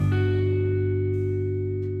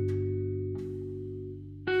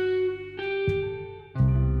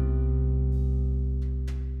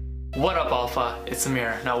it's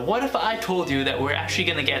Amir. Now what if I told you that we're actually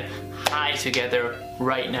gonna get high together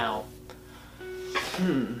right now?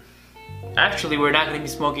 Actually, we're not going to be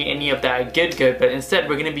smoking any of that good, but instead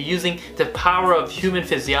we're going to be using the power of human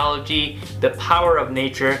physiology, the power of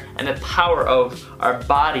nature, and the power of our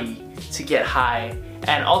body to get high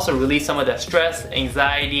and also release some of the stress,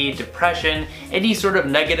 anxiety, depression, any sort of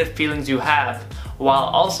negative feelings you have, while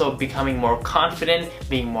also becoming more confident,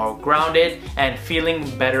 being more grounded, and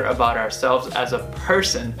feeling better about ourselves as a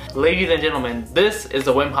person. Ladies and gentlemen, this is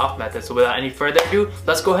the Wim Hof method. So without any further ado,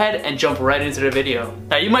 let's go ahead and jump right into the video.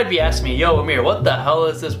 Now you might be asking me, yo Amir, what the hell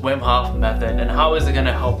is this Wim Hof method and how is it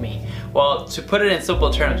gonna help me? Well, to put it in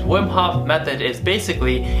simple terms, Wim Hof method is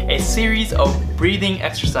basically a series of breathing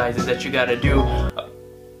exercises that you gotta do.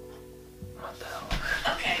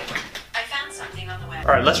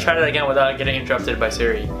 Alright, let's try that again without getting interrupted by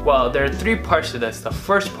Siri. Well, there are 3 parts to this. The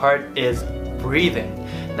first part is breathing.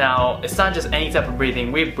 Now, it's not just any type of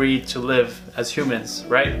breathing. We breathe to live as humans,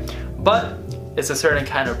 right? But it's a certain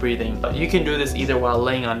kind of breathing. You can do this either while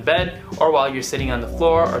laying on bed or while you're sitting on the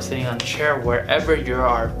floor or sitting on a chair, wherever you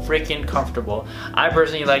are freaking comfortable. I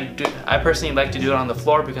personally like to do it on the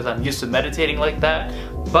floor because I'm used to meditating like that,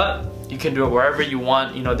 but you can do it wherever you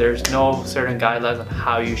want. You know, there's no certain guidelines on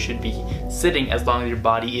how you should be sitting as long as your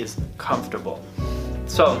body is comfortable.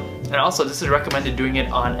 So, and also this is recommended doing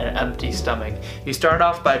it on an empty stomach. You start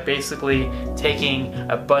off by basically taking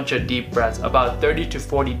a bunch of deep breaths, about 30 to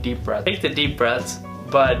 40 deep breaths. Take the deep breaths,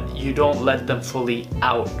 but you don't let them fully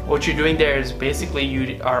out. What you're doing there is basically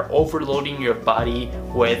you are overloading your body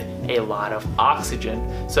with a lot of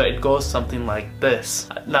oxygen. So it goes something like this.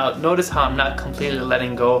 Now notice how I'm not completely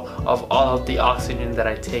letting go of all of the oxygen that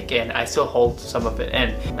I take in. I still hold some of it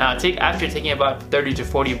in. Now after taking about 30 to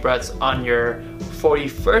 40 breaths, on your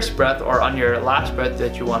 41st breath or on your last breath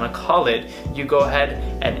that you want to call it, you go ahead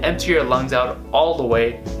and empty your lungs out all the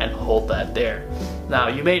way and hold that there. Now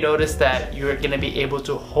you may notice that you're going to be able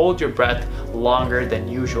to hold your breath longer than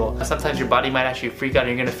usual. Sometimes your body might actually freak out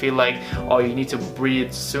and you're going to feel like, oh, you need to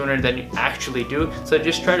breathe sooner than you actually do. So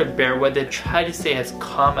just try to bear with it. Try to stay as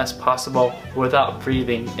calm as possible without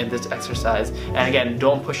breathing in this exercise. And again,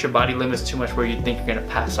 don't push your body limits too much where you think you're going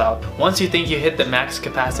to pass out. Once you think you hit the max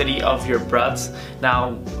capacity of your breaths,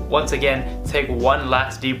 now once again, take one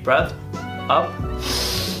last deep breath up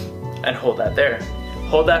and hold that there.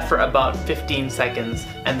 Hold that for about 15 seconds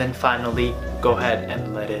and then finally go ahead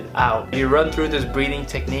and let it out. You run through this breathing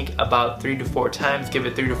technique about 3 to 4 times, give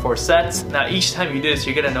it 3 to 4 sets. Now each time you do this,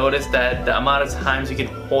 you're gonna notice that the amount of times you can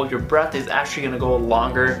hold your breath is actually gonna go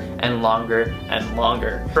longer and longer and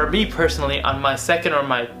longer. For me personally, on my 2nd or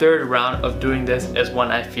my 3rd round of doing this is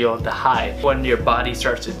when I feel the high. When your body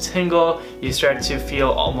starts to tingle, you start to feel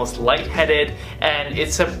almost lightheaded, and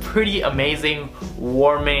it's a pretty amazing,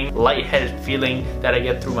 warming, lightheaded feeling that I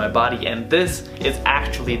get through my body, and this is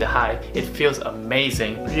actually the high. It feels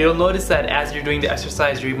amazing. You'll notice that as you're doing the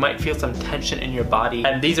exercise, you might feel some tension in your body,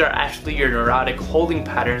 and these are actually your neurotic holding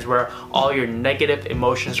patterns where all your negative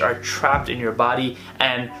emotions are trapped in your body,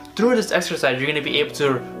 and through this exercise you're going to be able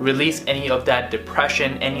to release any of that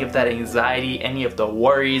depression, any of that anxiety, any of the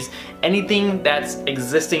worries, anything that's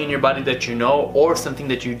existing in your body that you know or something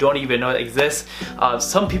that you don't even know exists.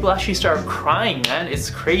 Some people actually start crying, man. It's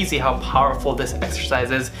crazy how powerful this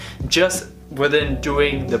exercise is just within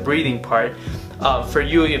doing the breathing part. For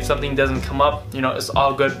you, if something doesn't come up, you know, it's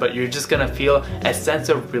all good, but you're just gonna feel a sense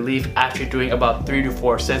of relief after doing about 3 to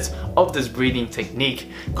 4 sets of this breathing technique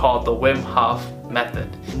called the Wim Hof method.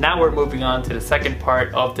 Now we're moving on to the second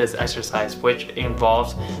part of this exercise, which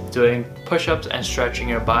involves doing push-ups and stretching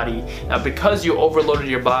your body. Now because you overloaded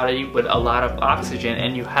your body with a lot of oxygen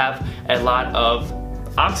and you have a lot of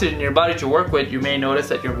oxygen in your body to work with, you may notice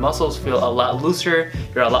that your muscles feel a lot looser,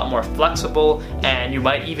 you're a lot more flexible, and you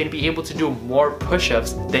might even be able to do more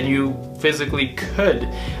push-ups than you physically could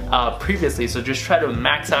previously. So just try to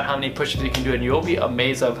max out how many push-ups you can do, and you'll be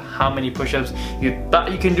amazed of how many push-ups you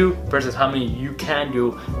thought you can do versus how many you can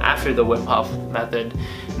do after the Wim Hof method.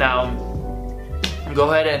 Now go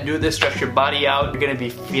ahead and do this, stretch your body out. You're gonna be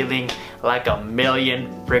feeling like $1,000,000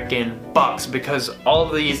 freaking bucks because all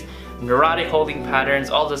of these neurotic holding patterns,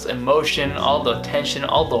 all this emotion, all the tension,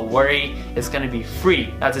 all the worry is gonna be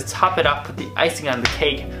free. Now to top it off, put the icing on the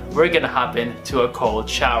cake, we're gonna hop into a cold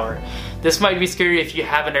shower. This might be scary if you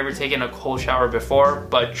haven't ever taken a cold shower before,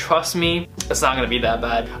 but trust me, it's not gonna be that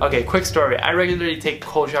bad. Okay, quick story. I regularly take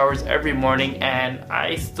cold showers every morning and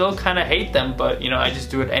I still kinda hate them, but you know, I just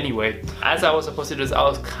do it anyway. As I was supposed to do this, I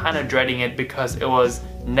was kinda dreading it because it was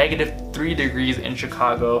 -3 degrees in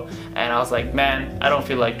Chicago, and I was like, man, I don't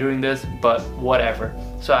feel like doing this, but whatever.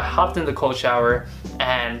 So I hopped in the cold shower,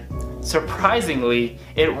 and surprisingly,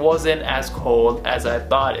 it wasn't as cold as I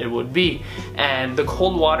thought it would be. And the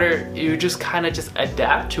cold water, you just kind of just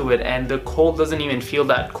adapt to it, and the cold doesn't even feel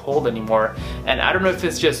that cold anymore. And I don't know if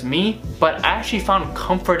it's just me, but I actually found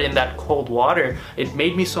comfort in that cold water. It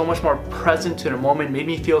made me so much more present to the moment, made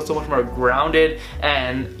me feel so much more grounded.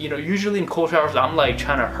 And you know, usually in cold showers, I'm like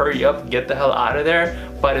trying to hurry up, get the hell out of there.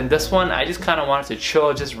 But in this one, I just kind of wanted to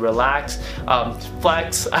chill, just relax,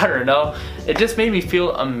 flex, I don't know. It just made me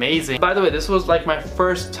feel amazing. By the way, this was like my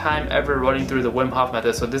first time ever running through the Wim Hof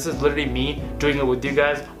method. So this is literally me doing it with you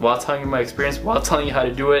guys while telling you my experience, while telling you how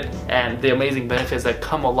to do it, and the amazing benefits that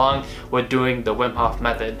come along with doing the Wim Hof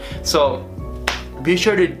method. So be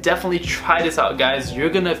sure to definitely try this out, guys.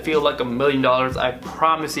 You're gonna feel like $1 million, I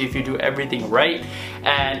promise you, if you do everything right.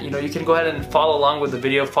 And you know, you can go ahead and follow along with the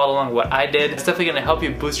video, follow along what I did. It's definitely gonna help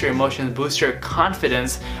you boost your emotions, boost your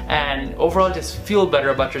confidence, and overall just feel better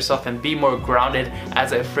about yourself and be more grounded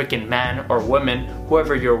as a freaking man or woman,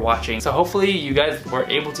 whoever you're watching. So hopefully you guys were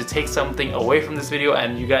able to take something away from this video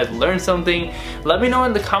and you guys learned something. Let me know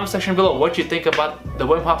in the comment section below what you think about the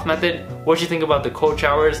Wim Hof method, what you think about the cold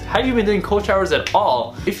showers. Have you been doing cold showers at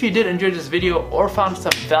all? If you did enjoy this video or found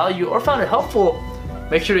some value or found it helpful,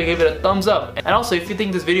 make sure to give it a thumbs up. And also, if you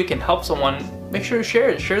think this video can help someone, make sure to share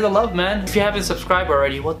it. Share the love, man. If you haven't subscribed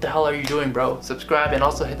already, what the hell are you doing, bro? Subscribe and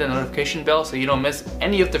also hit the notification bell so you don't miss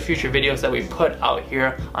any of the future videos that we put out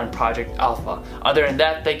here on Project Alpha. Other than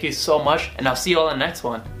that, thank you so much, and I'll see you all in the next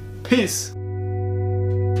one. Peace.